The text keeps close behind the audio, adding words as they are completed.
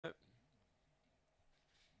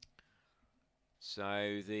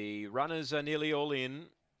So the runners are nearly all in.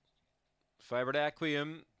 Favourite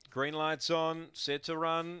Aquium, green lights on, set to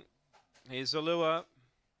run. Here's the lure.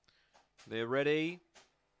 They're ready.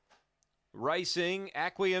 Racing,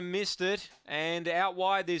 Aquium missed it, and out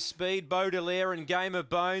wide this speed, Baudelaire and Game of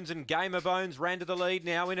Bones, and Game of Bones ran to the lead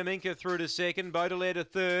now. Inaminka through to second, Baudelaire to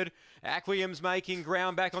third. Aquium's making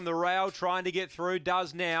ground back on the rail, trying to get through,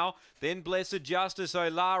 does now. Then Blessed Justice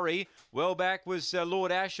O'Lari. Well back was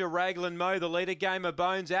Lord Asher, Raglan Mo, the leader. Game of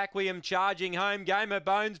Bones, Aquium charging home. Game of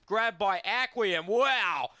Bones grabbed by Aquium.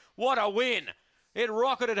 Wow, what a win! It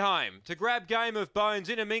rocketed home to grab Game of Bones.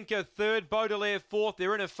 Inaminka third, Baudelaire fourth.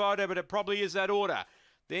 They're in a photo, but it probably is that order.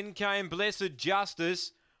 Then came Blessed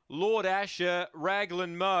Justice, Lord Asher,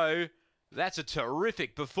 Raglan Mo. That's a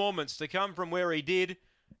terrific performance to come from where he did.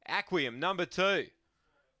 Aquium, number 2,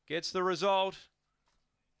 gets the result.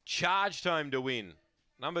 Charged home to win.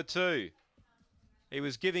 Number 2. He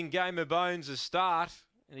was giving Game of Bones a start,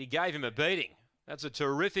 and he gave him a beating. That's a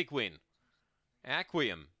terrific win.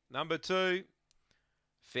 Aquium, number 2.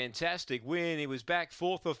 Fantastic win. He was back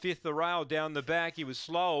 4th or 5th the rail down the back. He was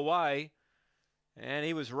slow away and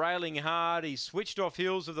he was railing hard. He switched off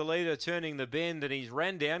heels of the leader turning the bend, and he's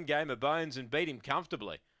ran down Game of Bones and beat him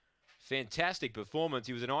comfortably. Fantastic performance.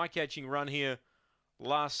 He was an eye-catching run here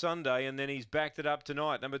last Sunday, and then he's backed it up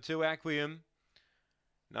tonight. Number 2, Aquium.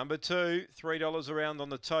 Number 2, $3 around on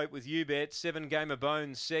the tote with UBet. 7, Game of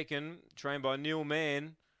Bones second, trained by Neil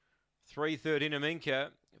Mann. 3, third,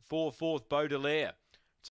 Inaminka. 4, fourth, Baudelaire.